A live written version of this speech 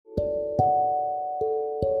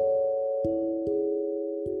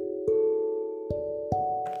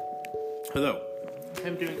Hello,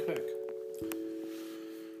 I'm doing quick.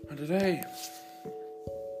 And today,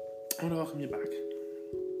 I want to welcome you back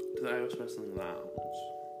to the Irish Wrestling Lounge,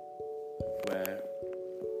 where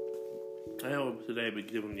I will today be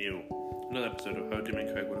giving you another episode of how Jim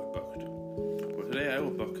and Craig would have booked. But today I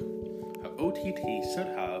will book how OTT should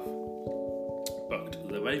have booked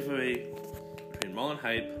the rivalry between Mullen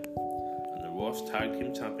Hype and the worst tag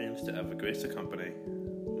team champions to ever grace the company,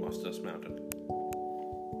 Mustache Mountain.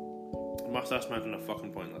 Mustache Mountain are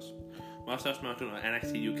fucking pointless. Mustache Mountain are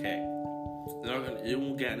NXT UK. You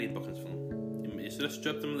won't get any bookings from them. You should have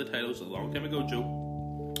stripped them of the titles a long time ago, Joe.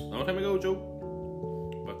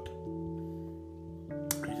 But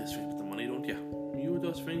you just think about the money, don't you? You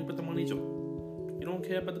just think about the money, Joe. You don't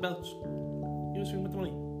care about the belts. You just think about the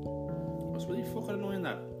money. What's really fucking annoying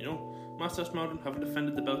that? You know, Mustache Mountain haven't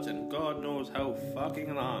defended the belts in God knows how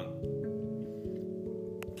fucking long.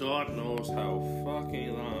 God knows how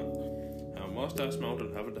fucking long. Mustache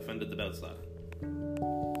Mountain haven't defended the belts, lad.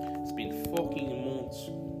 It's been fucking months.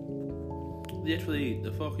 Literally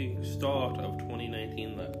the fucking start of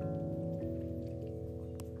 2019, lad.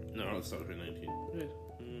 No, not the start of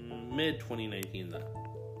 2019. Mid 2019, lad.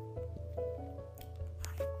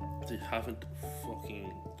 They haven't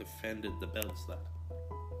fucking defended the belts, lad.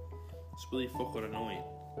 It's really fucking annoying.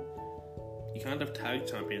 You can't have tag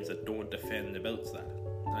champions that don't defend the belts, lad.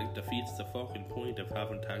 That defeats the fucking point of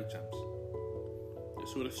having tag champs.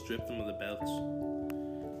 Just sort of strip them of the belts.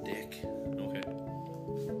 Dick. Okay.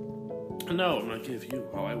 And now I'm going to give you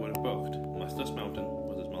how I would have booked Mustache Mountain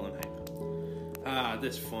versus Mullen Hype.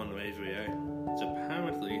 This fun rivalry, which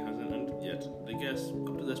apparently hasn't ended yet. I guess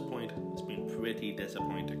up to this point, it's been pretty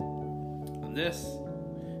disappointing. And this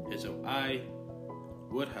is how I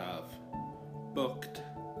would have booked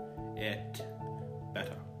it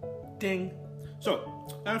better. Ding. So,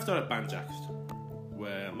 I've started Banjaxed,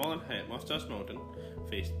 where Mullen Hype, Mustache Mountain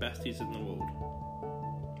faced besties in the world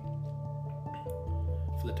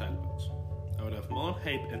for the tag belts. I would have Mullen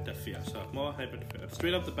Hype interfere. So I have Mullen Hype interfere.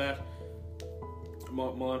 Straight off the bat,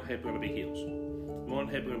 Mullen Hype are going to be heels. Mullen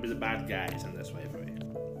Hype are going to be the bad guys in this rivalry.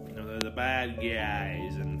 You know, they're the bad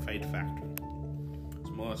guys in Fight Factory.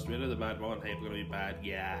 So straight off the bat, Mullen Hype are going to be bad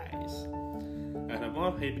guys. I have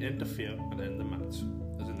Mullen Hype interfere and end the match.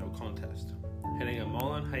 There's a no contest. Hitting a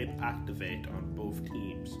Mullen Hype activate on both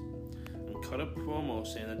teams. Cut a promo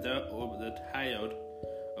saying that they're tired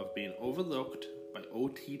of being overlooked by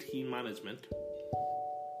OTT management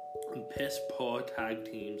and piss poor tag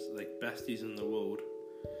teams like Besties in the Road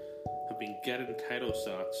have been getting title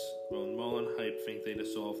shots while Mullen Hype think they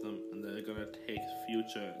dissolve them and they're gonna take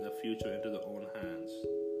the future into their own hands.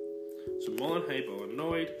 So Mullen Hype are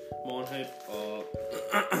annoyed. Mullen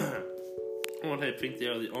Hype think they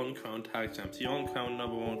are the uncrowned tag champs, the uncrowned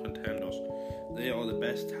number one contenders. They are the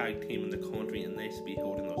best tag team in the country and they should be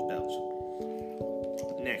holding those belts.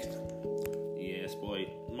 Next. Yes, boy.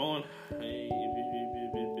 Mullen Hype.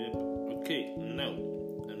 Okay, no.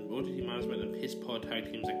 And OTT management and piss poor tag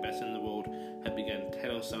teams like Best in the World have begun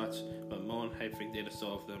title shots, but Mullen Hype think they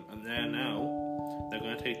dissolve them. And they're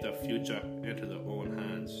going to take their future into their own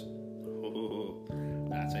hands. Oh,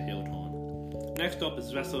 that's a heel turn. Next up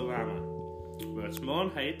is WrestleRama, where it's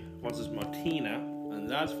Mullen Hype versus Martina and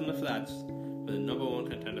lads from the flats for the number one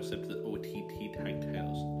contendership to the OTT tag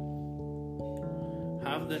titles.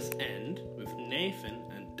 Have this end with Nathan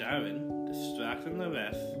and Darren distracting the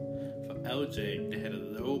ref for LJ to hit a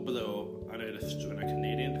low blow on a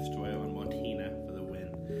Canadian Destroyer on Martina for the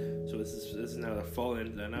win. So this is now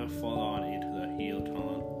they're now fall on into the heel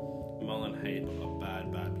turn. Mullen Hype are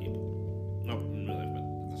bad people. No, in real life, but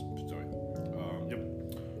this story.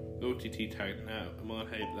 OTT tag now. Mullen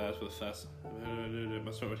Hype lads for the fast.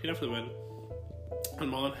 Martina for the win. And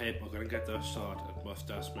Mullen Hype are going to get their shot at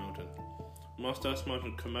Mustache Mountain. Mustache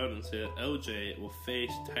Mountain come out and say that LJ will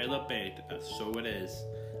face Tyler Bate as So It Is,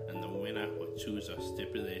 and the winner will choose a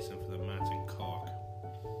stipulation for the match in Cork.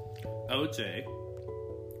 LJ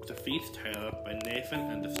defeats Tyler by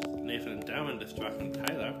Nathan and Darren distracting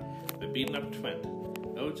Tyler by beating up Trent.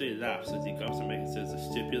 LJ laughs as he comes to make it says the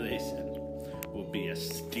stipulation will be a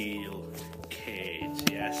steel cage.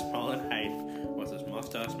 Yes, Mullen Hype versus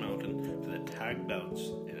Mustache Mountain for the tag belts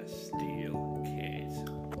in a steel cage.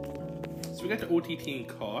 So we got to OTT in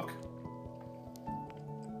Cork.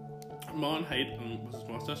 Mullen Hype versus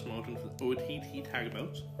Mustache Mountain for the OTT tag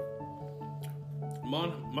belts.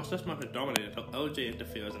 Mustache Mountain dominated until LJ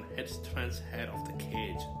interferes and hits Trent's head off the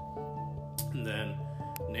cage. And then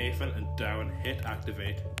Nathan and Darren hit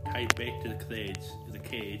activate, tie Bate to the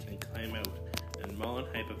cage and climb out. And Mullen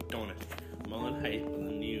Hype have done it. Mullen Hype are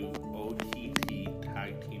the new OTT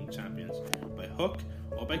tag team champions by hook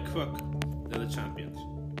or by crook, they're the champions.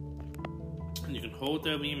 And you can hold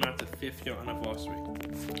their rematch at 5th year anniversary.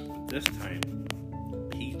 But this time,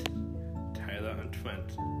 Pete, Tyler, and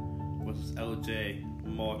Trent versus LJ,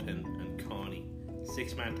 Martin, and Connie.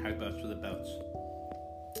 6-man tag belts for the belts.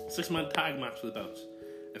 6-man tag match for the belts.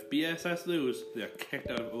 If BSS lose, they are kicked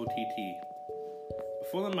out of OTT.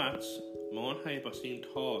 Before the match, Mo and Hype are seen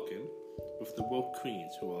talking with the Rope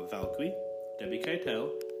Queens, who are Valkyrie, Debbie Keitel,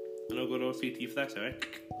 and I'll go to OTT for that, right?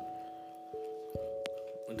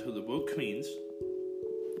 Until the Rope Queens,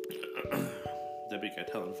 Debbie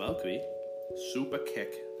Keitel and Valkyrie, super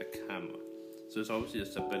kick the camera. So there's obviously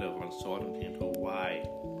just a bit of uncertainty into why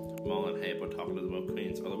Mo and Hype are talking to the Rope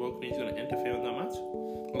Queens. Are the Rope Queens going to interfere in that match?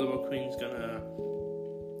 Are the Rope Queens going to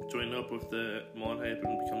join up with the Mo and Hype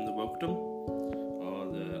and become the Rokedom? Or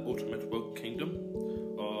the Ultimate Rope Kingdom?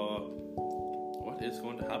 Or what is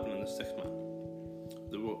going to happen in the 6th man?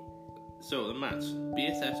 So the match,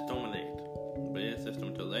 BSS dominate. BSS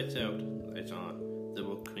until lights out, lights on. The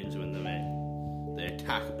Rope Queens are in the ring. They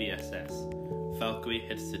attack BSS. Valkyrie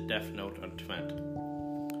hits the Death Note on Trent.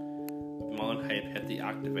 Mo and Hype hit the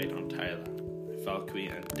Activate on Tyler. Valkyrie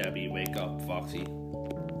and Debbie wake up Foxy.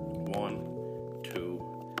 1, 2,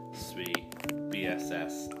 3.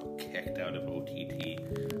 BSS are kicked out of OTT.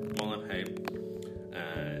 Mo and Hype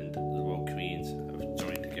and the Rope Queens have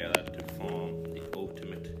joined together to form the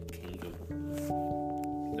Ultimate Kingdom.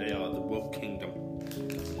 They are the Rope Kingdom.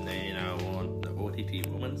 And they now won the OTT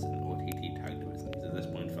Women's and OTT Tag Divisions. At this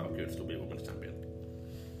point, Valkyrie would still be a Women's Champion.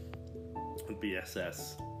 And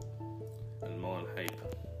BSS and Mo and Hype.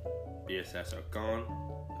 BSS are gone,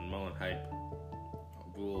 and Mo and Hype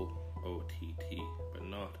rule OTT, but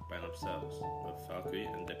not by themselves, with Valkyrie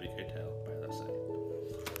and Debbie Keitel by their side.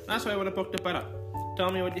 That's why I would have booked it better.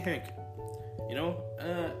 Tell me what you think. You know,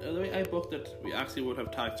 the way I booked it, we actually would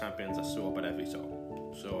have tag champions that show up at every show.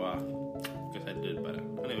 So, I guess I did better.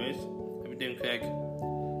 Anyways, I've been doing Craig.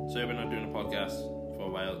 Sorry I've been not doing a podcast for a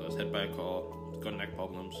while. I was hit by a call, got neck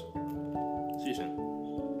problems. See you soon.